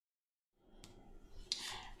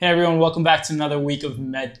Hey everyone, welcome back to another week of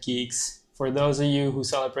Medgeeks. For those of you who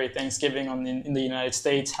celebrate Thanksgiving in the United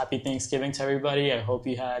States, happy Thanksgiving to everybody. I hope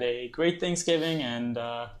you had a great Thanksgiving and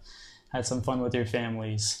had some fun with your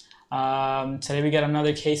families. Today we got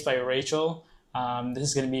another case by Rachel. This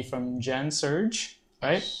is going to be from Gen Surge,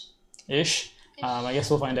 right? Ish. I guess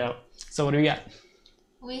we'll find out. So what do we got?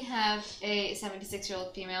 We have a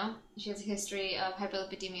 76-year-old female. She has a history of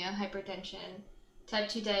hyperlipidemia, hypertension, type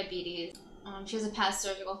 2 diabetes. She has a past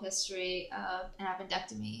surgical history of an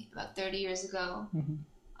appendectomy about 30 years ago.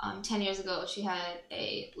 10 years ago, she had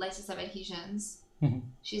a lysis of adhesions.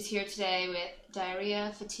 She's here today with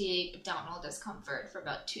diarrhea, fatigue, abdominal discomfort for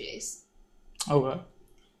about 2 days. Okay.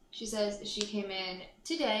 She says she came in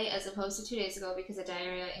today as opposed to 2 days ago because the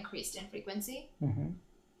diarrhea increased in frequency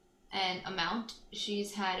and amount.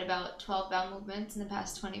 She's had about 12 bowel movements in the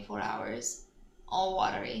past 24 hours, all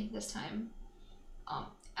watery this time.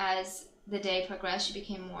 As the day progressed, she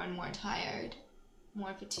became more and more tired,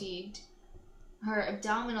 more fatigued. Her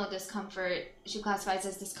abdominal discomfort, she classifies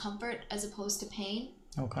as discomfort as opposed to pain.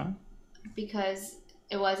 Okay. Because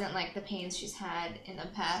it wasn't like the pains she's had in the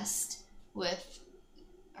past with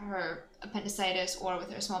her appendicitis or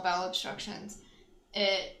with her small bowel obstructions.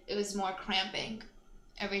 It was more cramping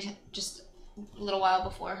just a little while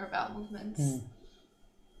before her bowel movements.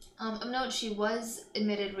 Of note, she was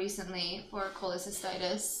admitted recently for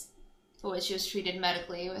cholecystitis, for which she was treated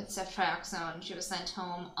medically with ceftriaxone. She was sent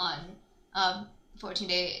home on a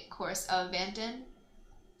 14-day course of Vantin,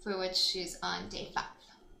 for which she's on day 5.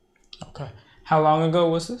 Okay. How long ago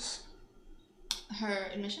was this?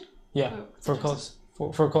 Her admission? Yeah, for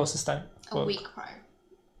cholecystitis. A week prior.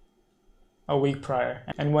 A week prior.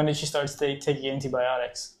 And when did she start taking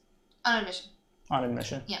antibiotics? On admission. On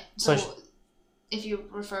admission. Yeah. So if you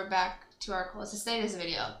refer back to our cholecystitis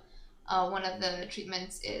video, one of the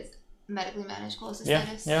treatments is medically managed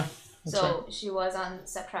cholecystitis. Yeah. So right. She was on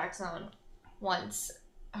ceftriaxone. Once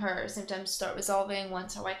her symptoms start resolving,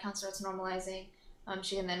 once her white count starts normalizing,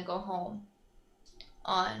 she can then go home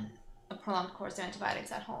on a prolonged course of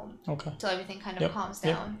antibiotics at home. Okay. Till everything kind of calms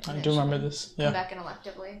down. I do remember this. Come back in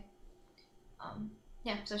electively.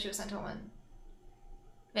 So she was sent home on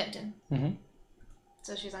Vantin.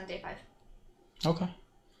 So she's on day 5. Okay.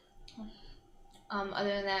 Other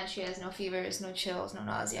than that, she has no fevers, no chills, no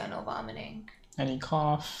nausea, no vomiting. Any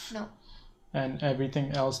cough? No. And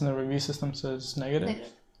everything else in the review system says negative?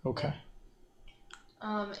 Negative. Okay.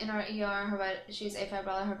 In our ER, she's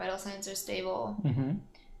afebrile, her vital signs are stable.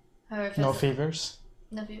 No fevers?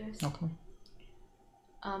 No fevers. Okay.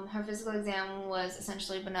 Her physical exam was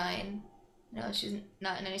essentially benign. She's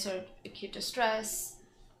not in any sort of acute distress,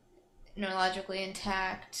 neurologically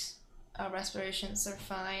intact. Respirations are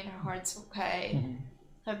fine. Her heart's okay.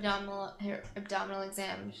 Her abdominal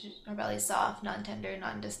exam, her belly's soft, non-tender,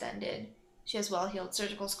 non-distended. She has well-healed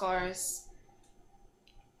surgical scars.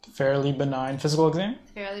 Fairly benign physical exam?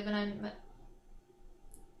 Fairly benign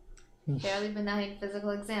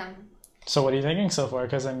physical exam. So what are you thinking so far?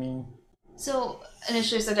 Because So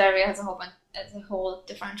initially, diarrhea has a whole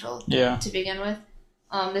differential to begin with.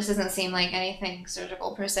 This doesn't seem like anything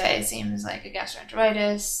surgical per se. It seems like a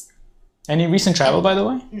gastroenteritis. Any recent travel, by the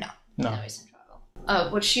way? No recent travel.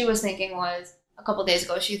 What she was thinking was a couple days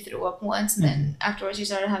ago she threw up once, and then afterwards she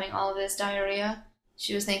started having all of this diarrhea.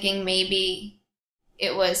 She was thinking maybe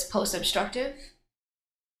it was post-obstructive,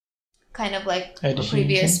 kind of like a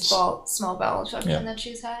previous small bowel obstruction that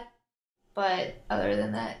she's had. But other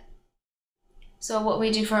than that, so what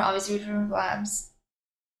we do for labs,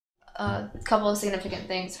 a couple of significant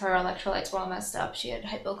things. Her electrolytes were all messed up. She had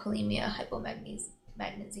hypokalemia,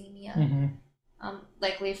 hypomagnesemia,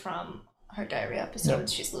 likely from her diarrhea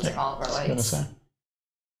episodes. She's losing all of her lights.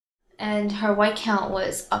 And her white count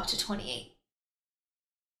was up to 28.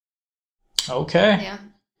 Okay. Yeah.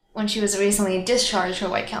 When she was recently discharged, her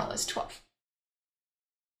white count was 12.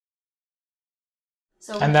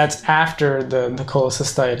 So. And that's after the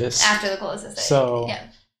cholecystitis. After the cholecystitis. So. Yeah.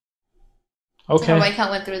 Okay. So her white count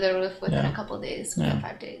went through the roof within a couple of days, within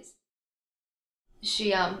 5 days.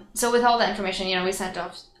 She so with all that information, we sent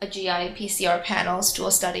off a GI PCR panel,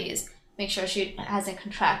 stool studies, make sure she hasn't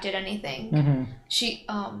contracted anything. She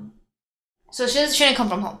so she didn't come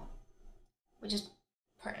from home, which is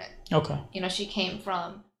pertinent. Okay. She came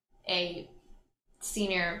from a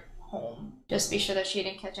senior home. Just be sure that she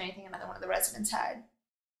didn't catch anything another one of the residents had.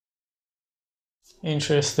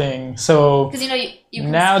 Interesting. So because you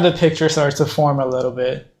now the picture starts to form a little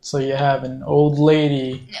bit. So you have an old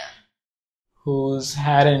lady who's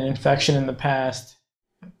had an infection in the past,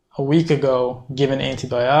 a week ago, given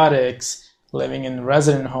antibiotics, living in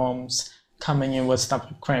resident homes, coming in with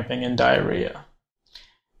stomach cramping and diarrhea.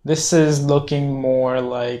 This is looking more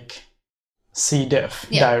like C. diff,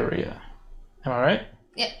 diarrhea. Am I right?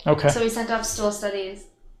 Yeah. Okay. So we sent off stool studies,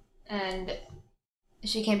 and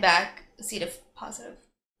she came back C. diff positive.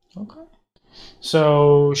 Okay.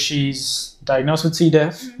 So she's diagnosed with C.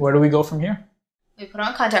 diff. Where do we go from here? We put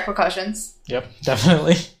on contact precautions. Yep,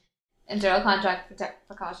 definitely. Enteral contact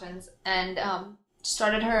precautions, and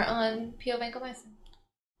started her on PO vancomycin.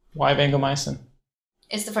 Why vancomycin?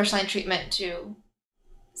 It's the first line treatment to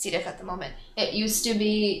C. diff at the moment. It used to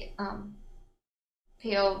be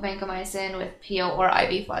PO vancomycin with PO or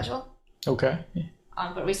IV flagyl. Okay.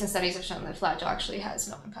 But recent studies have shown that flagyl actually has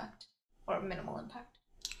no impact or minimal impact.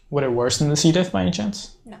 Would it worsen the C. diff by any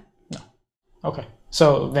chance? No. No. Okay.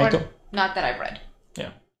 So not that I've read.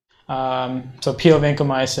 Yeah. So PO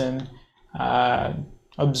vancomycin.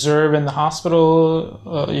 Observe in the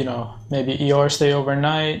hospital. Maybe ER stay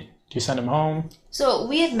overnight. Do you send him home? So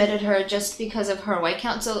we admitted her just because of her white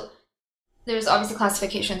count. So there's obviously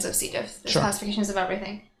classifications of C. diff. There's classifications of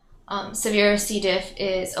everything. Severe C. diff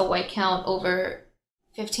is a white count over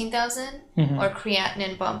 15,000 or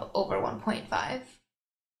creatinine bump over 1.5.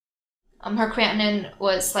 Her creatinine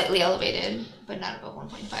was slightly elevated, but not above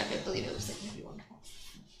 1.5. I believe it was like maybe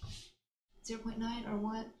 0.9 or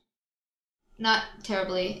what? Not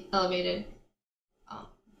terribly elevated,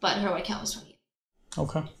 but her white count was 28.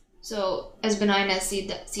 Okay. So as benign as C.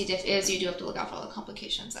 diff is, you do have to look out for all the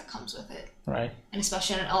complications that comes with it. Right. And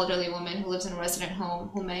especially an elderly woman who lives in a resident home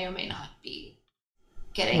who may or may not be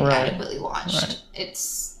getting adequately watched. Right.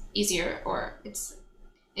 It's easier, or it's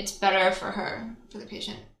better for her, for the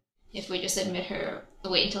patient, if we just admit her,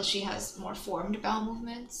 wait until she has more formed bowel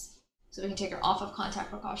movements, so we can take her off of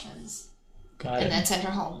contact precautions. And then send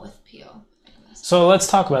her home with PO. So let's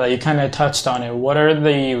talk about that. You kind of touched on it. What are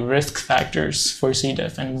the risk factors for C.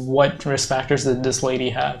 diff, and what risk factors did this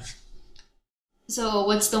lady have? So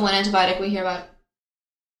what's the one antibiotic we hear about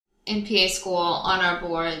in PA school, on our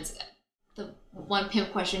boards? The one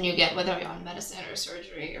PIMP question you get, whether you're on medicine or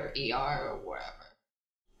surgery or ER or wherever.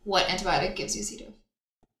 What antibiotic gives you C. diff?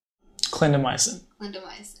 Clindamycin.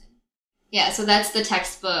 Yeah, so that's the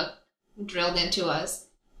textbook drilled into us.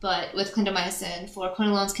 But with clindamycin,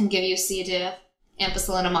 fluoroquinolones can give you C. diff,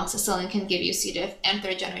 ampicillin and amoxicillin can give you C. diff, and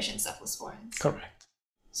third-generation cephalosporins. Correct.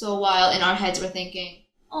 So while in our heads we're thinking,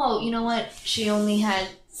 oh, you know what, she only had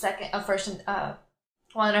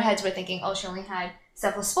while in our heads we're thinking, oh, she only had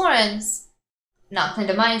cephalosporins, not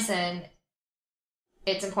clindamycin,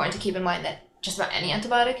 it's important to keep in mind that just about any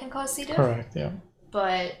antibiotic can cause C. diff. Correct, yeah.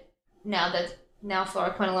 But now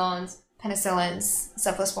fluoroquinolones, penicillins,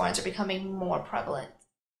 cephalosporins are becoming more prevalent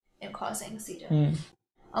in causing C. diff.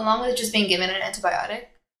 Along with just being given an antibiotic,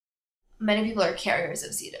 many people are carriers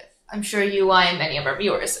of C. diff. I'm sure you, I, and many of our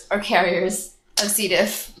viewers are carriers of C.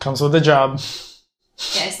 diff. Comes with the job.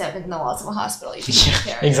 Yeah, step in the walls of a hospital, you become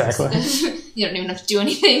carriers. Exactly. You don't even have to do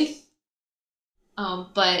anything.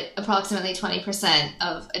 But approximately 20%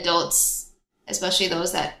 of adults, especially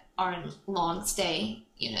those that are in long stay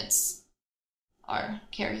units, are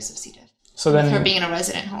carriers of C. diff. So then, with her being in a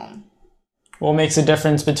resident home. What makes a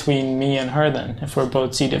difference between me and her then, if we're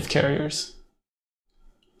both C. diff carriers?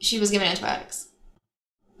 She was given antibiotics.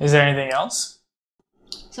 Is there anything else?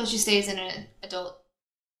 So she stays in an adult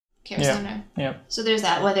care center. Yeah. So there's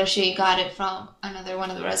that. Whether she got it from another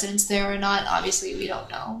one of the residents there or not, obviously we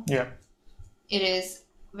don't know. Yeah. It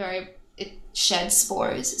sheds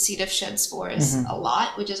spores. C. diff sheds spores a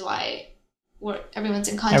lot, which is why everyone's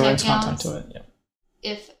in contact. Everyone's contact to it, yeah.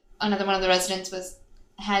 If another one of the residents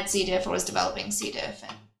had C. diff or was developing C. diff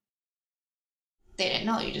and they didn't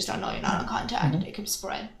know, you just don't know, you're not in contact, it could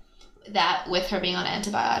spread. That with her being on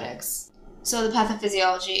antibiotics. So the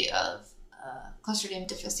pathophysiology of Clostridium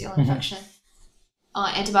difficile infection,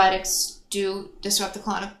 antibiotics do disrupt the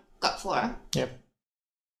colonic gut flora. Yep.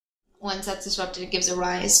 Once that's disrupted, it gives a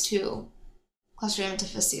rise to Clostridium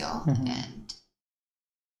difficile and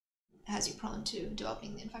has you prone to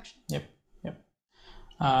developing the infection. Yep.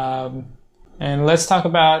 And let's talk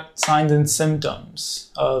about signs and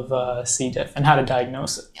symptoms of C. diff and how to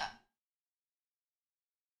diagnose it. Yeah.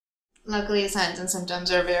 Luckily, the signs and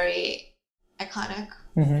symptoms are very iconic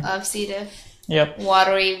of C. diff. Yep.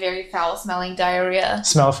 Watery, very foul-smelling diarrhea.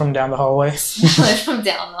 Smell from down the hallway. Smell it from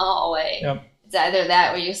down the hallway. Yep. It's either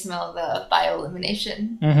that or you smell the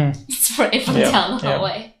bioelimination spray from down the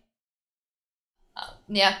hallway.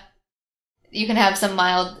 Yeah. You can have some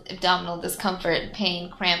mild abdominal discomfort,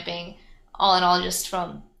 pain, cramping, all in all just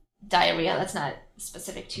from diarrhea. That's not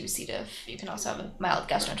specific to C. diff. You can also have a mild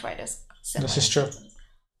gastroenteritis. This is true.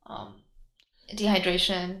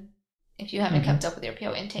 Dehydration, if you haven't kept up with your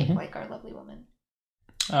PO intake like our lovely woman.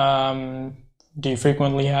 Do you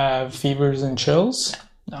frequently have fevers and chills?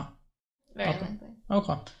 No. Very unlikely.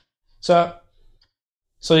 Okay.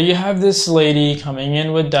 So you have this lady coming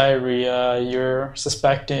in with diarrhea. You're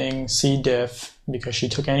suspecting C. diff because she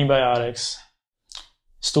took antibiotics.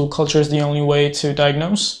 Stool culture is the only way to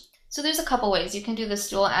diagnose? So there's a couple ways. You can do the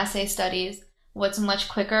stool assay studies. What's much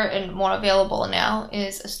quicker and more available now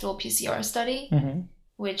is a stool PCR study,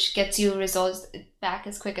 which gets you results back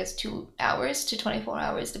as quick as 2 hours to 24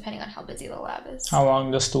 hours, depending on how busy the lab is. How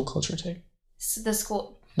long does stool culture take? So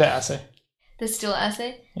the assay. The stool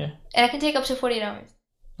assay? Yeah. And it can take up to 48 hours.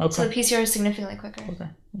 Okay. So the PCR is significantly quicker.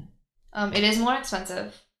 Okay. It is more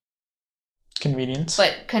expensive. Convenience.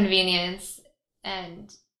 But convenience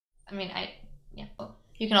and,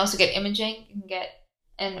 you can also get imaging. You can get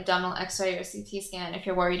an abdominal X-ray or CT scan if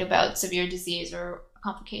you're worried about severe disease or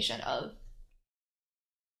complication of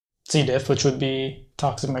C. diff, which would be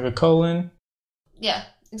toxic megacolon. Yeah,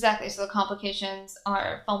 exactly. So the complications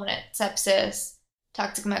are fulminant sepsis,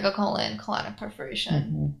 toxic megacolon, colonic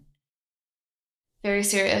perforation. Very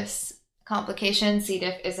serious complications. C.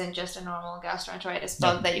 diff isn't just a normal gastroenteritis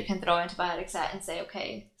bug that you can throw antibiotics at and say,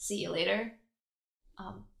 okay, see you later.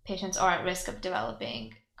 Patients are at risk of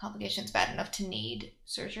developing complications bad enough to need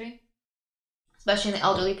surgery, especially in the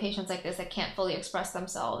elderly patients like this that can't fully express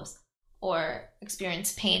themselves or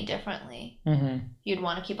experience pain differently. You'd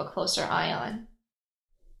want to keep a closer eye on.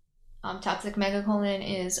 Toxic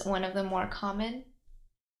megacolon is one of the more common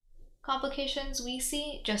complications we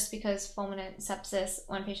see, just because fulminant sepsis,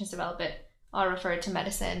 when patients develop it, are referred to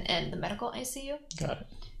medicine and the medical ICU. Got it.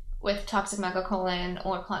 With toxic megacolon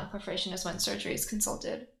or colonic perforation is when surgery is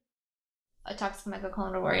consulted. A toxic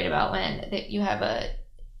megacolon we're worried about when you have a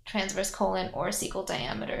transverse colon or cecal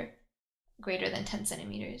diameter greater than 10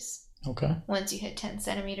 centimeters. Okay. Once you hit 10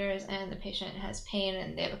 centimeters and the patient has pain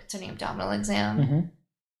and they have a concerning abdominal exam,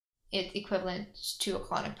 it's equivalent to a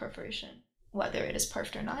colonic perforation, whether it is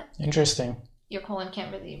perfed or not. Interesting. Your colon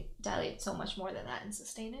can't really dilate so much more than that and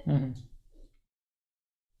sustain it.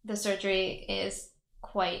 The surgery is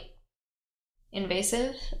quite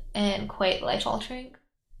invasive and quite life-altering,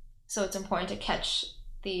 so it's important to catch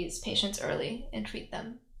these patients early and treat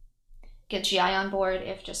them. Get GI on board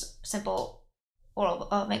if just simple oral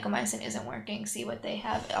vancomycin isn't working. See what they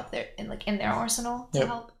have up there in their arsenal to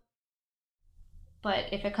help. But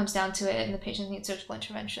if it comes down to it and the patient needs surgical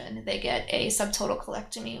intervention, they get a subtotal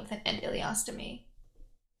colectomy with an end ileostomy.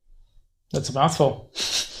 That's a mouthful.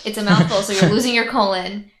 It's a mouthful. So you're losing your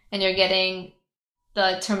colon and you're getting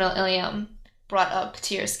the terminal ileum brought up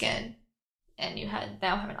to your skin, and you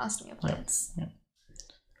now have an ostomy appliance.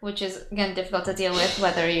 Which is, again, difficult to deal with,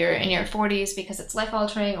 whether you're in your 40s because it's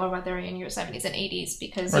life-altering or whether you're in your 70s and 80s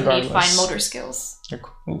because you need fine motor skills.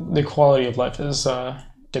 The quality of life is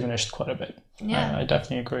diminished quite a bit. Yeah. I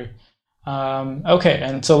definitely agree. Okay,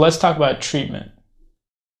 and so let's talk about treatment.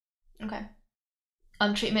 Okay.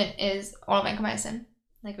 Treatment is oral vancomycin.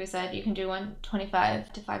 Like we said, you can do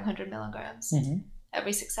 125 to 500 milligrams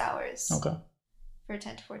every 6 hours for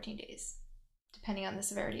 10 to 14 days, depending on the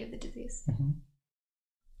severity of the disease.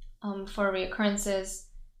 For reoccurrences,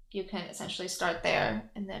 you can essentially start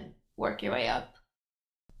there and then work your way up.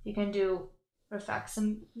 You can do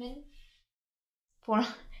rifaximin,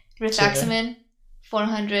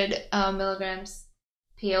 400 milligrams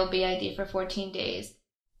POBID for 14 days.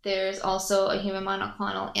 There's also a human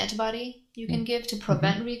monoclonal antibody you can give to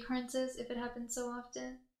prevent recurrences if it happens so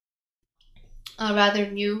often. A rather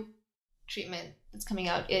new treatment that's coming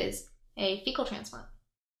out is a fecal transplant.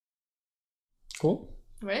 Cool.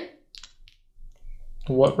 Right?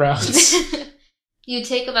 What routes? You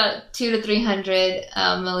take about 200 to 300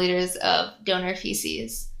 milliliters of donor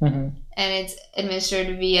feces, and it's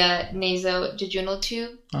administered via nasojejunal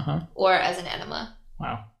tube or as an enema.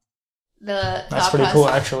 Wow. That's pretty cool,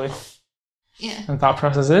 actually. Yeah. And the thought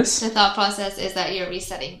process is? The thought process is that you're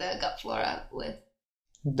resetting the gut flora with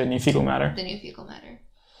the new fecal matter.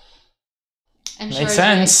 Makes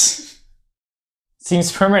sense.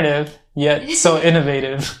 Seems primitive, yet so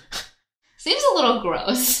innovative. Seems a little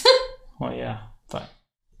gross. Well, yeah, but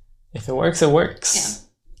if it works, it works.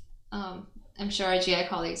 Yeah. I'm sure our GI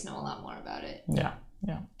colleagues know a lot more about it. Yeah.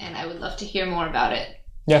 And I would love to hear more about it.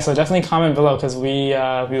 Yeah, so definitely comment below because we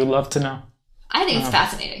would love to know. I think it's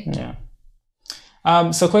fascinating. Yeah.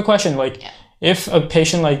 So quick question, if a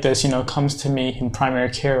patient like this, comes to me in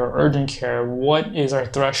primary care or urgent care, what is our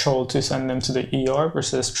threshold to send them to the ER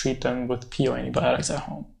versus treat them with PO antibiotics at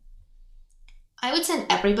home? I would send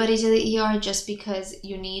everybody to the ER just because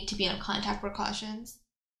you need to be on contact precautions,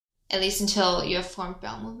 at least until you have formed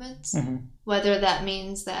bowel movements. Whether that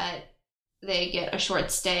means that they get a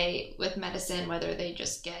short stay with medicine, whether they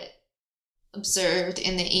just get observed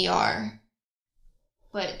in the ER.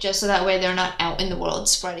 But just so that way they're not out in the world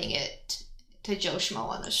spreading it to Joe Schmo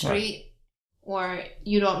on the street. Right. Or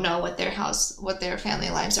you don't know what their family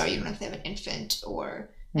lives are, even if they have an infant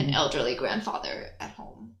or an elderly grandfather at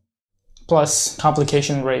home. Plus,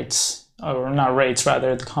 complication rates, or not rates,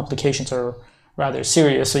 rather, the complications are rather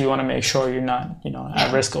serious, so you want to make sure you're not,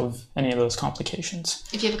 at risk of any of those complications.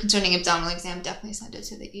 If you have a concerning abdominal exam, definitely send it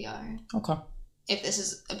to the ER. Okay. If this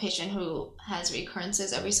is a patient who has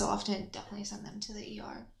recurrences every so often, definitely send them to the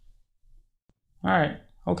ER. All right.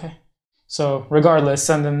 Okay. So regardless,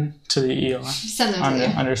 send them to the ER. Send them to the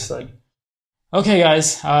ER. Understood. Okay,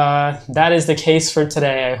 guys. That is the case for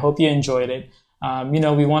today. I hope you enjoyed it.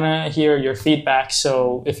 We want to hear your feedback.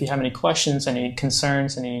 So if you have any questions, any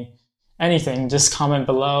concerns, anything, just comment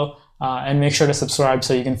below and make sure to subscribe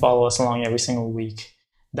so you can follow us along every single week.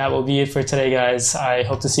 That will be it for today, guys. I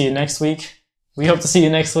hope to see you next week. We hope to see you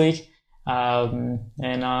next week. And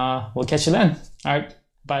we'll catch you then. All right.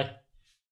 Bye.